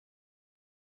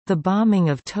The bombing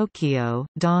of Tokyo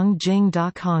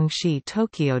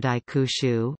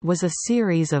Dongjing-Dakongshi-Tokyo-Daikushu was a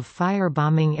series of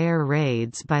firebombing air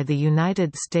raids by the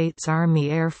United States Army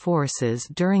Air Forces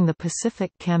during the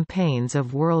Pacific campaigns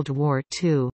of World War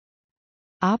II.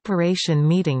 Operation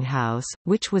Meetinghouse,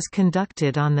 which was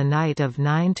conducted on the night of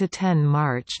 9–10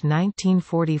 March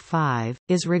 1945,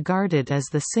 is regarded as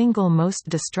the single most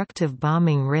destructive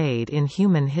bombing raid in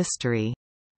human history.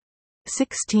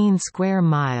 16 square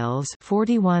miles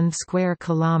 (41 square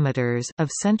kilometers)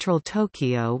 of central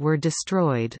Tokyo were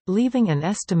destroyed, leaving an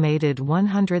estimated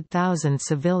 100,000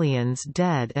 civilians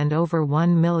dead and over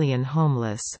 1 million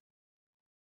homeless.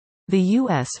 The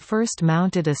U.S. first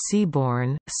mounted a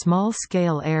seaborne,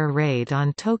 small-scale air raid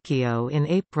on Tokyo in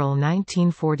April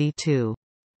 1942.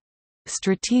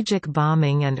 Strategic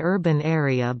bombing and urban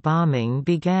area bombing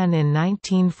began in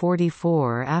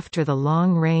 1944 after the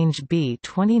long-range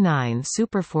B-29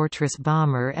 Superfortress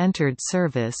bomber entered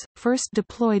service, first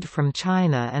deployed from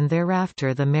China and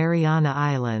thereafter the Mariana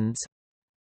Islands.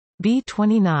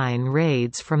 B-29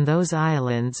 raids from those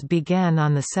islands began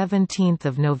on 17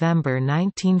 November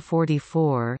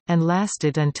 1944, and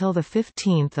lasted until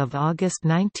 15 August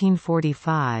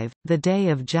 1945, the day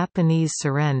of Japanese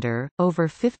surrender. Over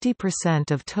 50%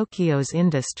 of Tokyo's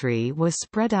industry was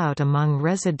spread out among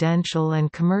residential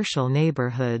and commercial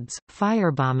neighborhoods.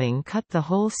 Firebombing cut the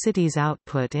whole city's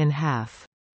output in half.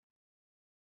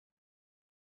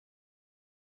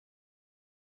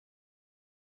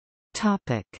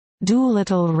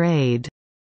 Doolittle Raid.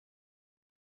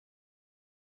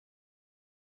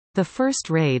 The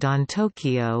first raid on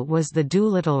Tokyo was the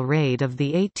Doolittle Raid of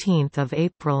 18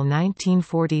 April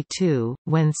 1942,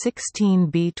 when 16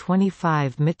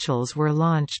 B-25 Mitchells were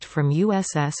launched from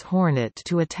USS Hornet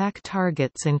to attack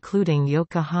targets including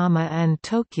Yokohama and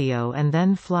Tokyo and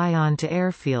then fly on to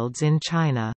airfields in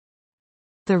China.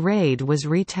 The raid was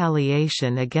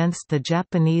retaliation against the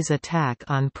Japanese attack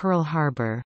on Pearl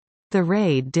Harbor. The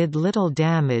raid did little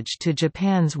damage to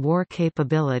Japan's war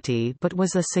capability but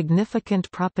was a significant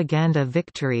propaganda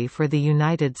victory for the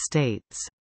United States.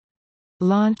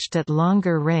 Launched at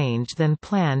longer range than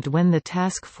planned when the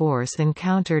task force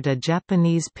encountered a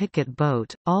Japanese picket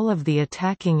boat, all of the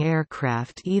attacking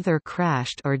aircraft either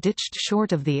crashed or ditched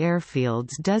short of the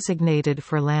airfields designated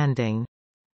for landing.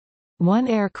 One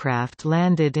aircraft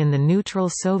landed in the neutral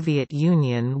Soviet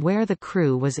Union where the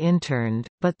crew was interned,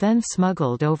 but then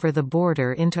smuggled over the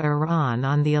border into Iran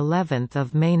on the 11th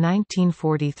of May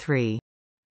 1943.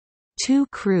 2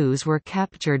 crews were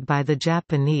captured by the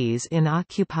Japanese in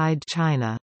occupied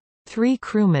China. 3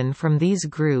 crewmen from these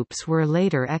groups were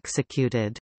later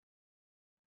executed.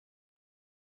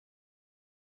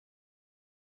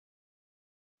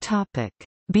 Topic: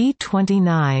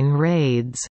 B-29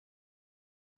 raids.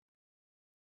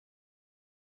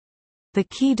 The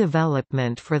key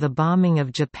development for the bombing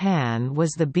of Japan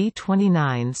was the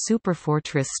B-29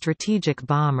 Superfortress strategic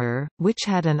bomber, which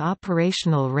had an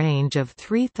operational range of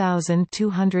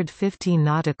 3,250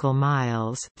 nautical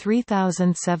miles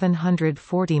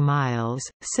 (3,740 miles,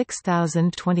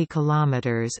 6,020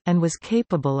 kilometers) and was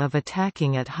capable of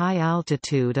attacking at high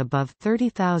altitude above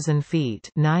 30,000 feet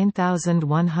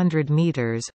 (9,100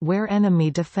 meters), where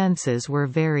enemy defenses were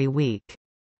very weak.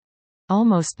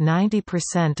 Almost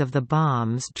 90% of the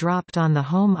bombs dropped on the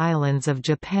home islands of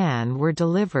Japan were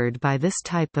delivered by this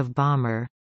type of bomber.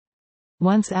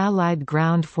 Once Allied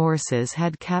ground forces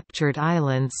had captured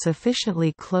islands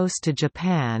sufficiently close to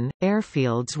Japan,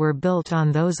 airfields were built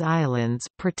on those islands,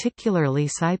 particularly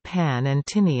Saipan and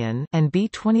Tinian, and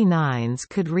B-29s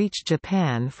could reach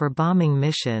Japan for bombing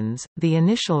missions. The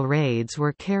initial raids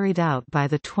were carried out by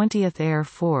the 20th Air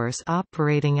Force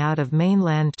operating out of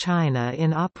mainland China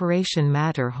in Operation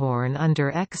Matterhorn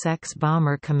under XX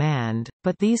Bomber Command,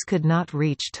 but these could not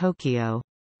reach Tokyo.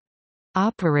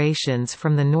 Operations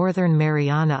from the Northern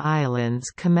Mariana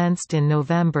Islands commenced in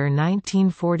November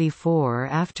 1944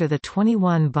 after the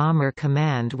 21 Bomber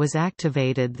Command was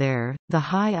activated there. The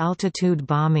high-altitude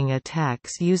bombing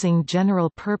attacks using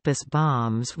general-purpose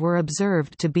bombs were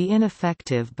observed to be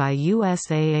ineffective by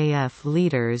USAAF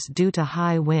leaders due to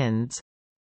high winds,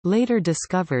 later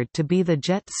discovered to be the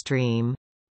jet stream,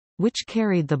 which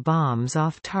carried the bombs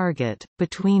off target.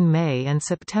 Between May and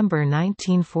September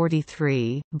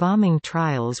 1943, bombing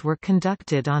trials were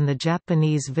conducted on the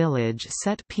Japanese village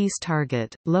set piece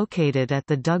target, located at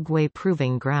the Dugway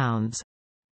Proving Grounds.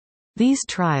 These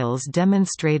trials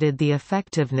demonstrated the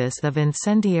effectiveness of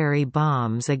incendiary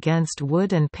bombs against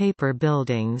wood and paper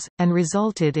buildings, and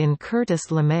resulted in Curtis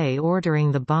LeMay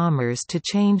ordering the bombers to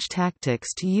change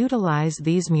tactics to utilize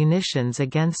these munitions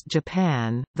against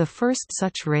Japan. The first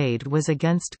such raid was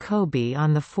against Kobe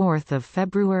on 4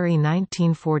 February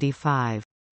 1945.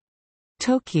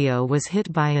 Tokyo was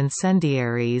hit by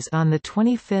incendiaries on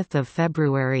 25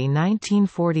 February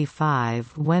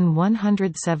 1945 when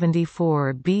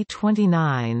 174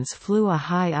 B-29s flew a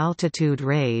high-altitude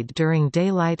raid during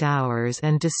daylight hours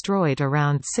and destroyed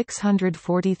around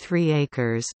 643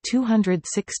 acres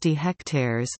 (260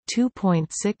 hectares,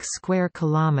 2.6 square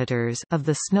kilometers) of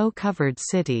the snow-covered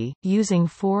city, using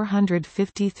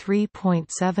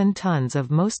 453.7 tons of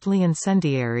mostly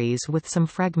incendiaries with some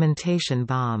fragmentation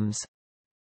bombs.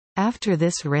 After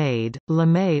this raid,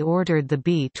 LeMay ordered the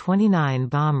B-29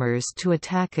 bombers to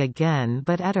attack again,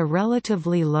 but at a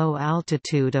relatively low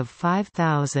altitude of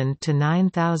 5,000 to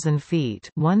 9,000 feet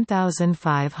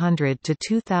 (1,500 to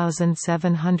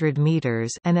 2,700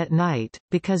 meters) and at night,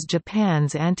 because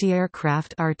Japan's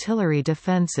anti-aircraft artillery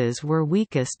defenses were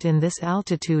weakest in this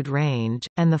altitude range,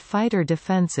 and the fighter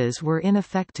defenses were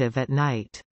ineffective at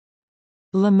night.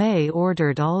 LeMay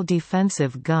ordered all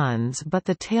defensive guns but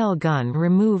the tail gun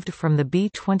removed from the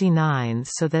B-29s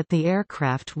so that the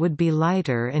aircraft would be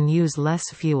lighter and use less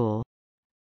fuel.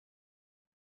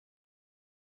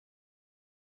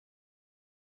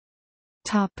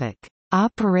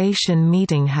 Operation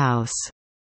Meetinghouse.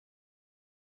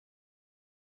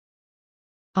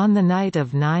 On the night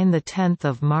of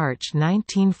 9–10 March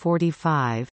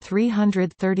 1945,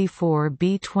 334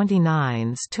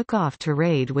 B-29s took off to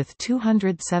raid with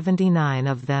 279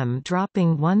 of them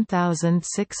dropping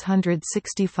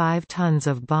 1,665 tons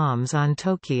of bombs on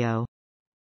Tokyo.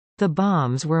 The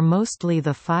bombs were mostly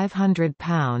the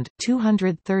 500-pound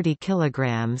 (230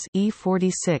 kilograms)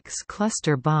 E-46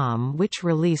 cluster bomb, which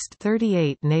released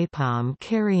 38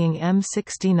 napalm-carrying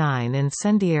M69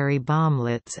 incendiary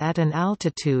bomblets at an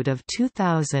altitude of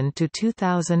 2,000 to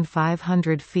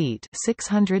 2,500 feet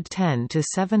 (610 to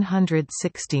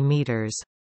 760 meters).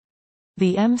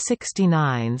 The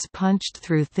M69s punched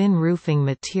through thin roofing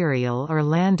material or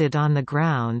landed on the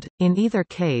ground, in either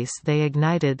case they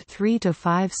ignited 3 to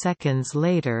 5 seconds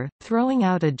later, throwing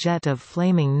out a jet of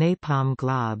flaming napalm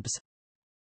globs.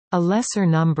 A lesser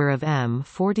number of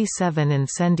M47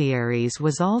 incendiaries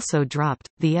was also dropped.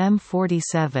 The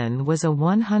M47 was a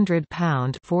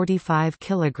 100-pound (45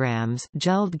 kilograms)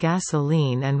 gelled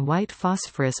gasoline and white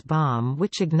phosphorus bomb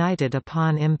which ignited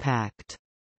upon impact.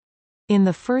 In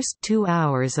the first 2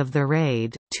 hours of the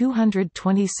raid,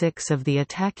 226 of the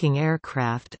attacking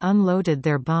aircraft unloaded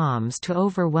their bombs to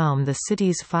overwhelm the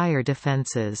city's fire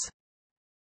defenses.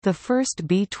 The first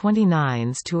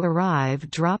B-29s to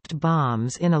arrive dropped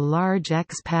bombs in a large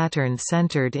X pattern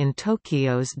centered in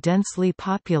Tokyo's densely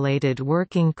populated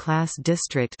working-class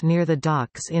district near the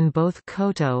docks in both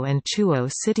Koto and Chuo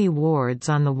city wards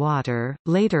on the water.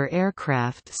 Later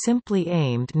aircraft simply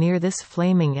aimed near this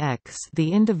flaming X.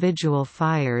 The individual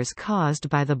fires caused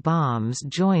by the bombs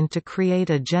joined to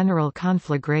create a general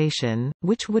conflagration,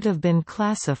 which would have been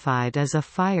classified as a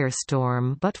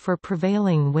firestorm but for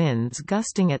prevailing winds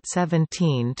gusting at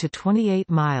 17 to 28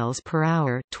 miles per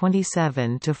hour,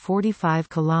 27 to 45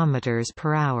 kilometers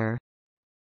per hour.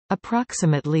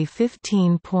 Approximately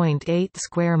 15.8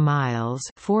 square miles,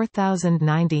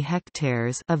 4,090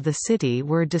 hectares of the city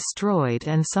were destroyed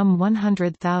and some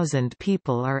 100,000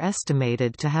 people are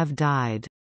estimated to have died.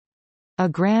 A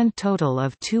grand total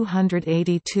of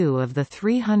 282 of the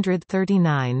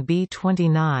 339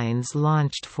 B-29s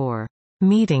launched for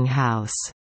Meetinghouse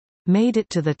made it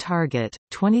to the target,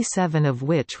 27 of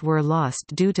which were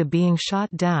lost due to being shot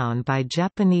down by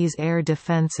Japanese air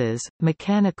defenses,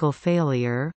 mechanical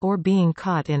failure, or being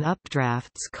caught in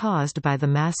updrafts caused by the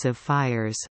massive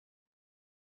fires.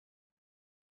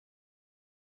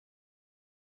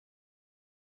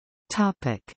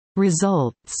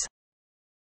 Results.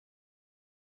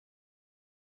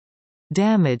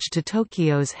 Damage to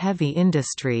Tokyo's heavy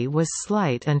industry was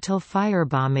slight until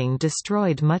firebombing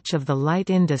destroyed much of the light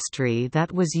industry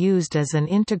that was used as an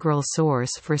integral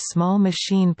source for small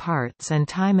machine parts and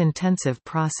time-intensive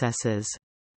processes.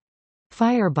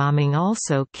 Firebombing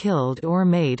also killed or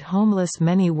made homeless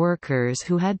many workers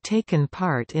who had taken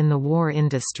part in the war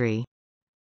industry.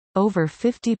 Over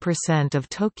 50% of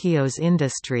Tokyo's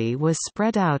industry was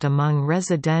spread out among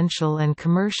residential and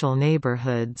commercial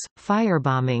neighborhoods.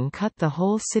 Firebombing cut the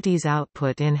whole city's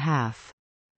output in half.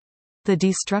 The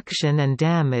destruction and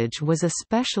damage was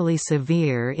especially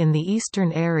severe in the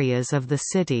eastern areas of the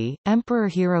city. Emperor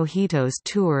Hirohito's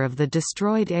tour of the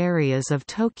destroyed areas of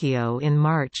Tokyo in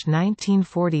March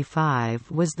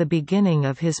 1945 was the beginning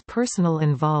of his personal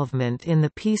involvement in the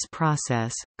peace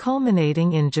process,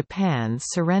 culminating in Japan's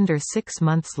surrender 6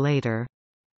 months later.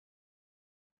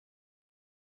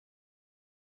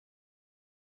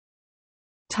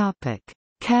 Topic: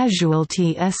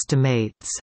 Casualty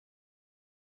estimates.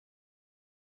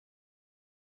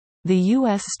 The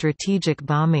U.S. Strategic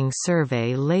Bombing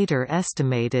Survey later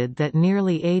estimated that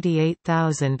nearly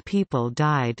 88,000 people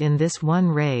died in this one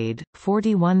raid,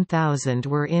 41,000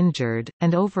 were injured,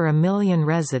 and over 1 million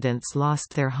residents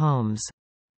lost their homes.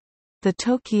 The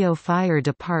Tokyo Fire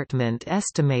Department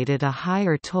estimated a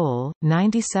higher toll,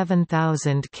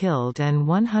 97,000 killed and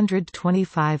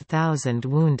 125,000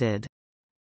 wounded.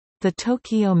 The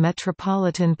Tokyo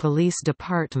Metropolitan Police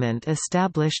Department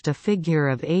established a figure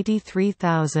of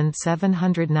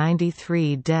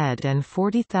 83,793 dead and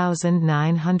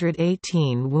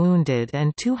 40,918 wounded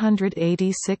and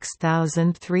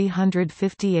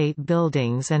 286,358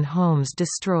 buildings and homes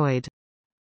destroyed.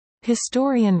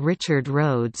 Historian Richard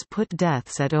Rhodes put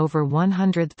deaths at over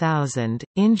 100,000,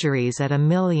 injuries at 1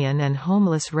 million and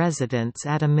homeless residents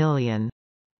at 1 million.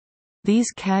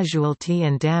 These casualty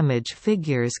and damage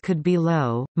figures could be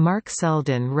low, Mark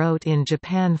Selden wrote in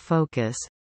Japan Focus.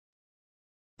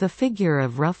 The figure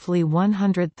of roughly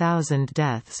 100,000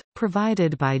 deaths,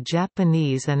 provided by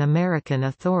Japanese and American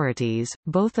authorities,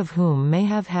 both of whom may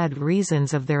have had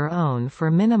reasons of their own for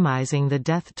minimizing the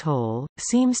death toll,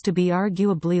 seems to be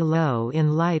arguably low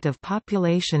in light of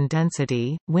population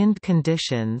density, wind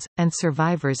conditions, and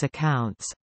survivors'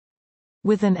 accounts.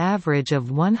 With an average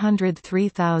of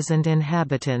 103,000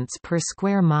 inhabitants per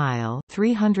square mile,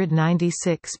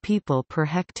 396 people per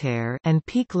hectare, and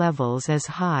peak levels as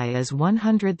high as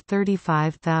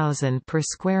 135,000 per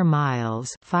square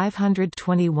miles,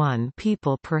 521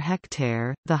 people per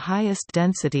hectare, the highest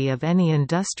density of any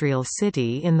industrial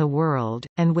city in the world,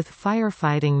 and with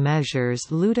firefighting measures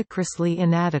ludicrously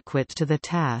inadequate to the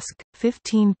task,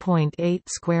 15.8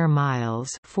 square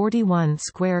miles, 41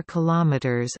 square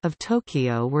kilometers of Tokyo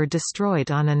were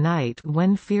destroyed on a night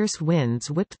when fierce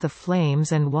winds whipped the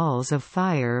flames and walls of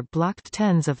fire blocked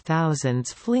tens of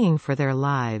thousands fleeing for their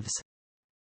lives.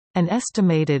 An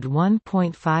estimated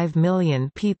 1.5 million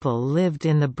people lived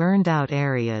in the burned-out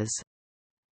areas.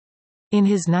 In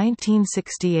his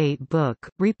 1968 book,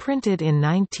 reprinted in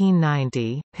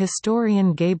 1990,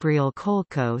 historian Gabriel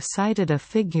Kolko cited a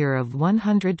figure of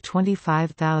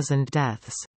 125,000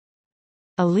 deaths.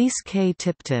 Elise K.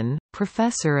 Tipton,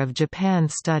 professor of Japan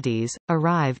Studies,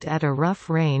 arrived at a rough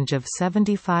range of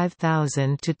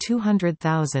 75,000 to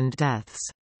 200,000 deaths.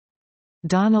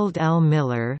 Donald L.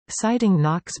 Miller, citing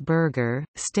Knox Berger,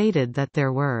 stated that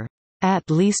there were at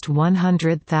least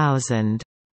 100,000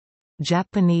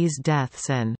 Japanese deaths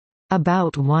and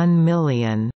about 1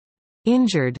 million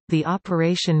injured. The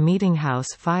Operation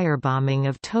Meetinghouse firebombing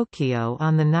of Tokyo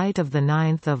on the night of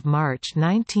 9 March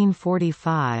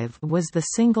 1945 was the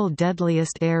single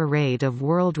deadliest air raid of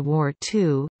World War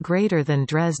II, greater than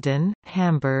Dresden,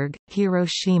 Hamburg,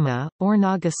 Hiroshima, or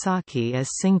Nagasaki as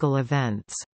single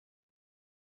events.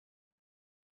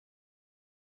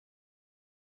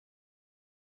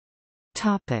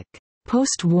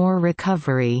 Post-war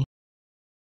recovery.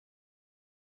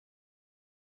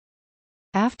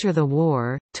 After the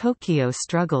war, Tokyo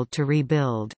struggled to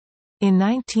rebuild. In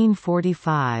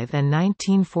 1945 and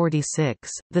 1946,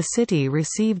 the city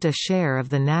received a share of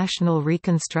the national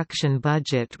reconstruction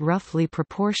budget roughly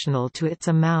proportional to its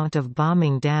amount of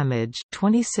bombing damage,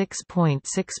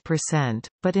 26.6%,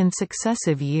 but in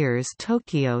successive years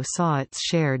Tokyo saw its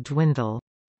share dwindle.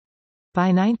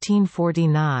 By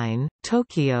 1949,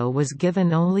 Tokyo was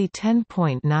given only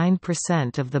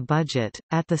 10.9% of the budget.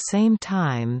 At the same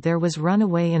time, there was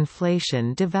runaway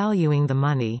inflation devaluing the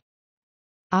money.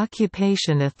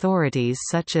 Occupation authorities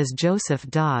such as Joseph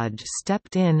Dodge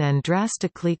stepped in and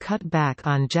drastically cut back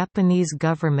on Japanese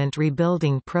government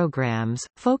rebuilding programs,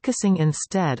 focusing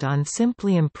instead on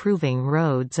simply improving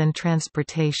roads and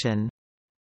transportation.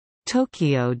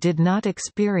 Tokyo did not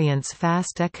experience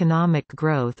fast economic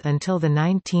growth until the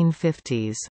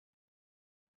 1950s.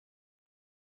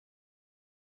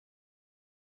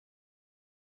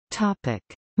 Topic: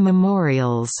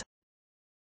 Memorials.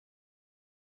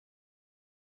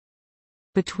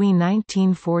 Between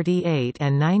 1948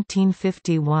 and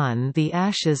 1951, the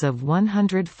ashes of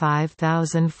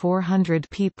 105,400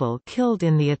 people killed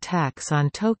in the attacks on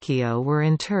Tokyo were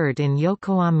interred in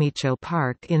Yokoamicho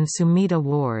Park in Sumida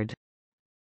Ward.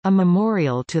 A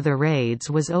memorial to the raids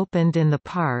was opened in the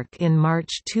park in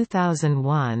March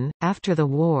 2001. After the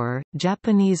war,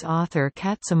 Japanese author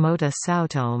Katsumoto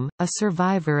Saotome, a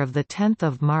survivor of the 10th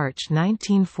of March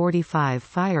 1945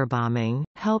 firebombing,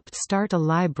 helped start a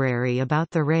library about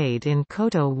the raid in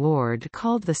Koto Ward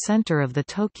called the Center of the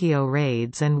Tokyo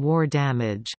Raids and War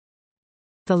Damage.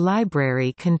 The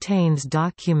library contains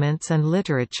documents and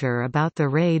literature about the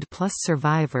raid plus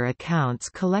survivor accounts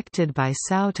collected by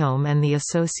Saotome and the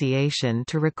Association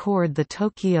to Record the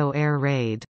Tokyo Air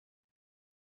Raid.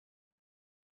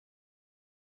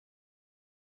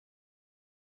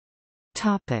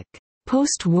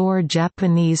 Post-war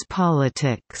Japanese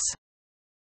politics.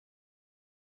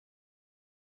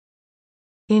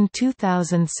 In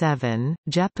 2007,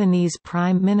 Japanese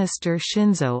Prime Minister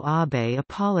Shinzo Abe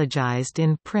apologized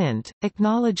in print,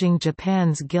 acknowledging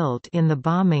Japan's guilt in the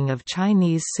bombing of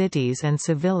Chinese cities and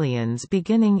civilians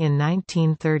beginning in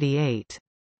 1938.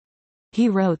 He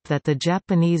wrote that the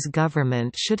Japanese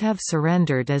government should have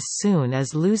surrendered as soon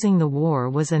as losing the war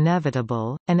was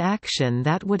inevitable, an action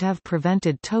that would have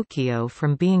prevented Tokyo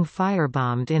from being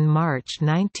firebombed in March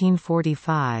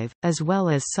 1945, as well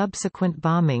as subsequent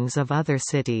bombings of other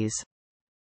cities.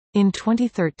 In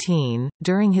 2013,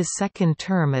 during his second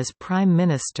term as Prime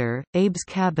Minister, Abe's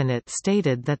cabinet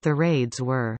stated that the raids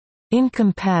were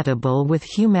incompatible with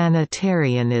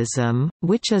humanitarianism,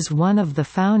 which is one of the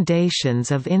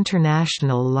foundations of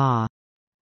international law,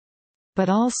 but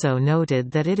also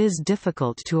noted that it is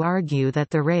difficult to argue that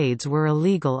the raids were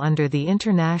illegal under the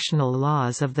international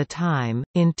laws of the time.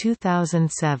 In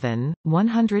 2007,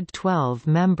 112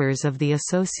 members of the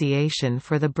Association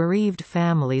for the Bereaved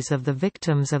Families of the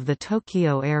Victims of the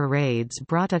Tokyo Air Raids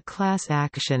brought a class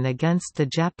action against the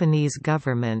Japanese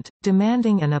government,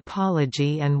 demanding an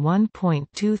apology and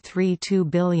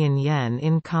 1.232 billion yen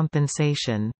in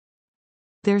compensation.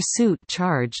 Their suit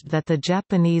charged that the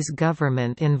Japanese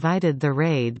government invited the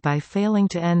raid by failing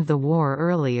to end the war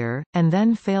earlier, and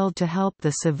then failed to help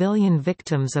the civilian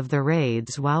victims of the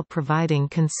raids while providing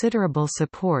considerable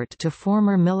support to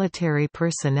former military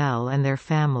personnel and their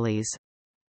families.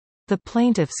 The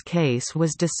plaintiff's case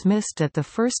was dismissed at the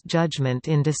first judgment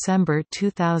in December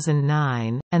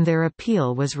 2009, and their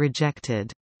appeal was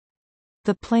rejected.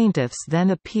 The plaintiffs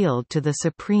then appealed to the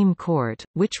Supreme Court,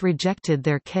 which rejected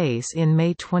their case in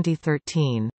May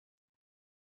 2013.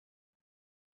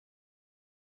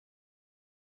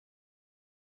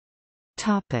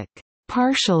 Topic: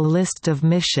 Partial list of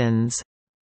missions.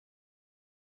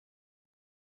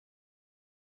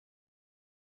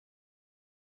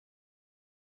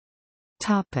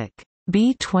 Topic: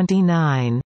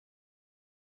 B-29.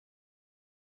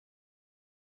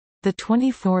 The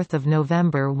 24th of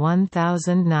November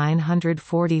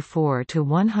 1944 to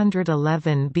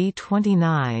 111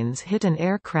 B-29s hit an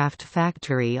aircraft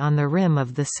factory on the rim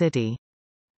of the city.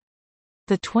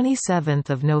 The 27th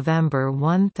of November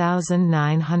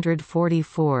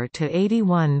 1944 to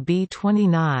 81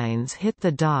 B-29s hit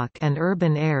the dock and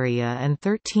urban area and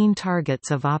 13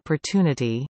 targets of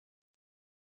opportunity.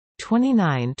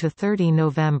 29 to 30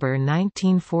 November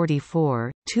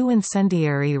 1944, 2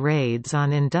 incendiary raids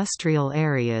on industrial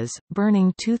areas,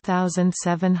 burning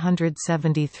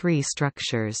 2,773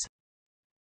 structures.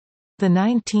 The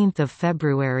 19th of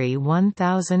February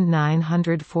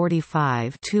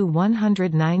 1945 to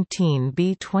 119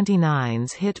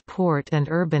 B-29s hit port and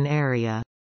urban area.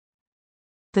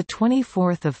 The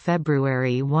 24th of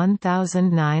February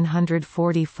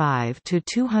 1945 to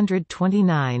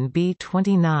 229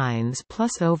 B-29s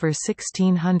plus over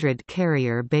 1,600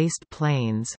 carrier-based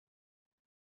planes.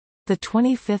 The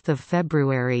 25th of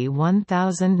February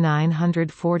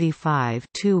 1945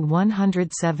 to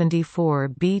 174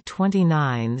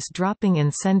 B-29s dropping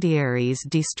incendiaries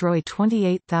destroy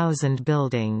 28,000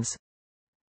 buildings.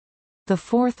 The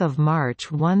 4th of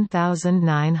March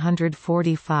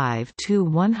 1945 to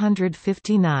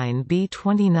 159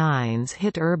 B-29s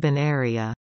hit urban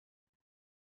area.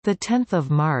 The 10th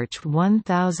of March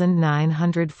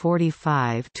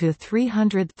 1945 to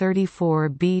 334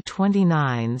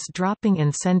 B-29s dropping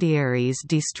incendiaries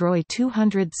destroy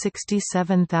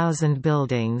 267,000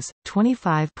 buildings,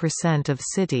 25% of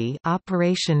city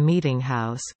Operation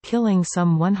Meetinghouse, killing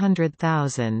some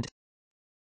 100,000.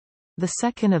 The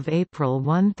 2nd of April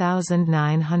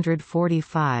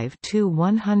 1945 to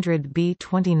 100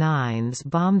 B-29s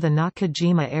bombed the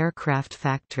Nakajima aircraft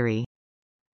factory.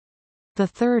 The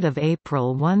 3rd of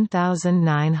April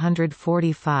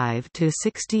 1945 to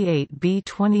 68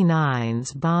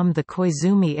 B-29s bombed the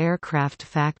Koizumi aircraft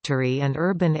factory and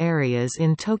urban areas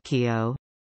in Tokyo.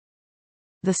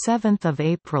 The 7th of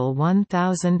April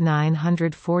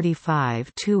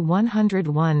 1945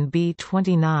 Tu-101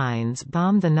 B-29s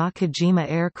bombed the Nakajima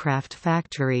aircraft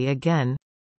factory again.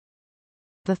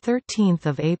 The 13th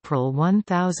of April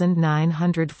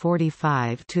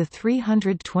 1945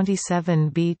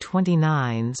 Tu-327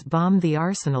 B-29s bombed the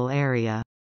Arsenal area.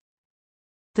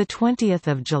 The 20th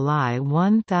of July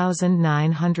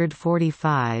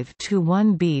 1945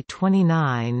 Tu-1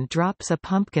 B-29 drops a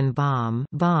pumpkin bomb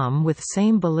with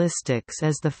same ballistics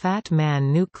as the Fat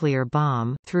Man nuclear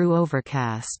bomb through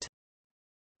overcast.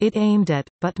 It aimed at,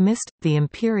 but missed, the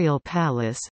Imperial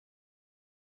Palace.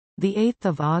 The 8th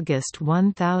of August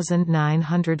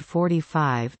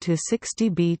 1945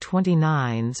 Tu-60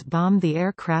 B-29s bombed the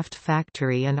aircraft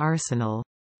factory and arsenal.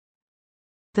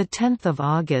 The 10th of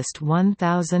August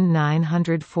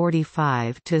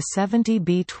 1945 Tu-70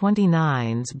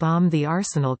 B-29s bombed the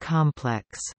Arsenal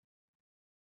complex.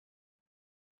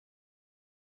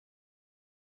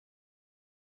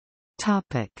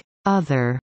 Topic: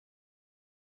 Other.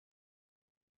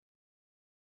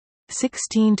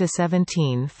 16 to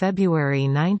 17 February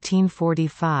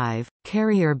 1945,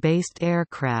 carrier-based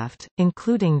aircraft,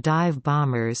 including dive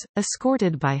bombers,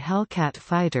 escorted by Hellcat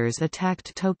fighters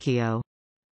attacked Tokyo.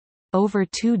 Over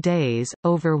 2 days,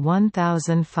 over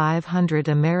 1,500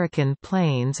 American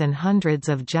planes and hundreds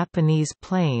of Japanese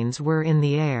planes were in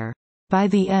the air. By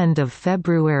the end of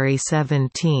February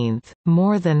 17,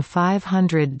 more than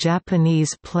 500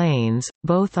 Japanese planes,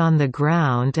 both on the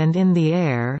ground and in the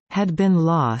air, had been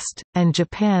lost, and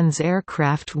Japan's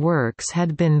aircraft works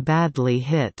had been badly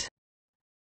hit.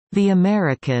 The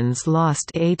Americans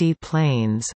lost 80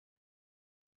 planes.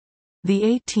 The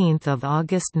 18th of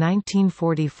August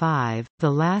 1945, the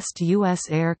last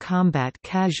U.S. air combat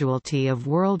casualty of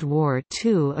World War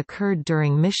II occurred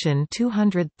during Mission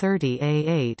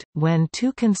 230A8, when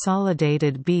 2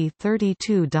 consolidated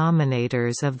B-32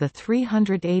 Dominators of the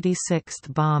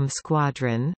 386th Bomb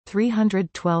Squadron,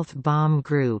 312th Bomb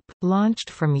Group,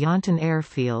 launched from Yontan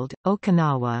Airfield,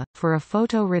 Okinawa, for a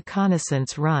photo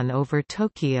reconnaissance run over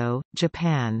Tokyo,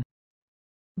 Japan.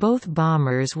 Both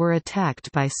bombers were attacked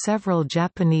by several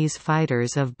Japanese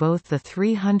fighters of both the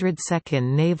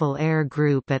 302nd Naval Air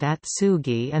Group at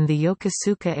Atsugi and the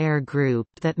Yokosuka Air Group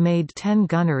that made 10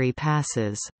 gunnery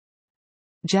passes.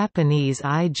 Japanese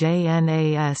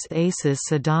IJNAS aces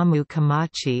Sadamu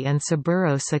Kamachi and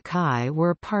Saburo Sakai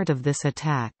were part of this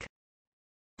attack.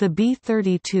 The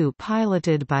B-32,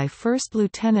 piloted by First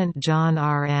Lieutenant John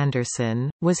R.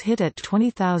 Anderson, was hit at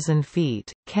 20,000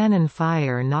 feet. Cannon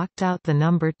fire knocked out the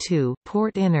No. 2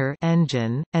 port inner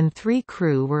engine, and 3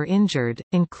 crew were injured,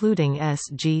 including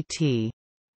SGT.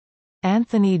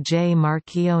 Anthony J.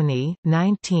 Marchioni,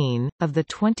 19, of the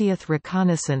 20th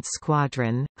Reconnaissance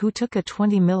Squadron, who took a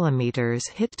 20 mm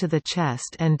hit to the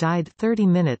chest and died 30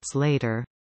 minutes later.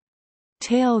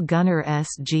 Tail gunner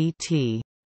SGT.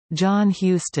 John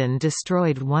Houston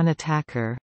destroyed 1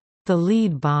 attacker. The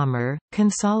lead bomber,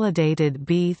 consolidated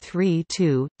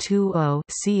B-32-20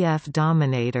 CF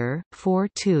Dominator,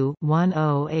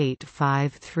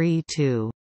 42-108-532,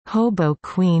 Hobo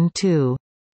Queen 2,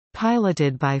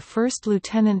 piloted by First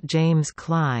Lieutenant James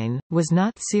Klein, was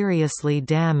not seriously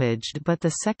damaged, but the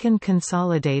second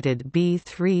consolidated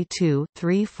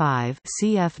B-32-35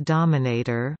 CF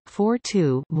Dominator,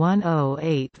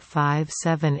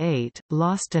 42-108-578,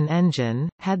 lost an engine,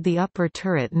 had the upper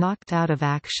turret knocked out of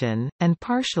action, and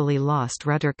partially lost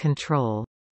rudder control.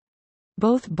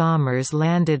 Both bombers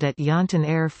landed at Yontan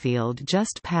Airfield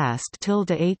just past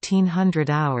 1800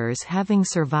 hours, having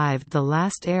survived the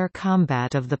last air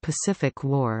combat of the Pacific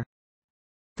War.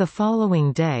 The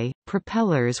following day,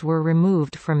 propellers were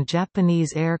removed from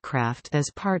Japanese aircraft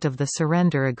as part of the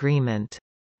surrender agreement.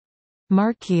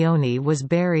 Marchioni was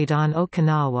buried on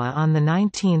Okinawa on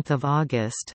 19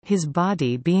 August, his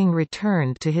body being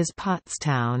returned to his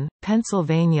Pottstown,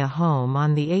 Pennsylvania home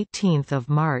on 18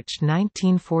 March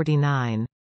 1949.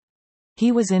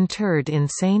 He was interred in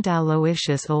St.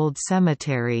 Aloysius Old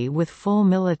Cemetery with full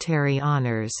military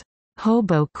honors.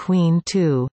 Hobo Queen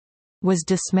 2 was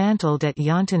dismantled at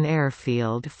Yontan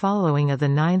Airfield following a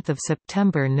 9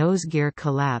 September nosegear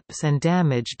collapse and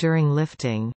damage during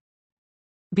lifting.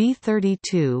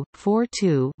 B-32,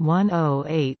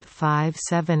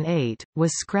 42-108-578,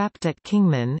 was scrapped at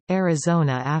Kingman,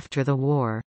 Arizona after the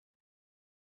war.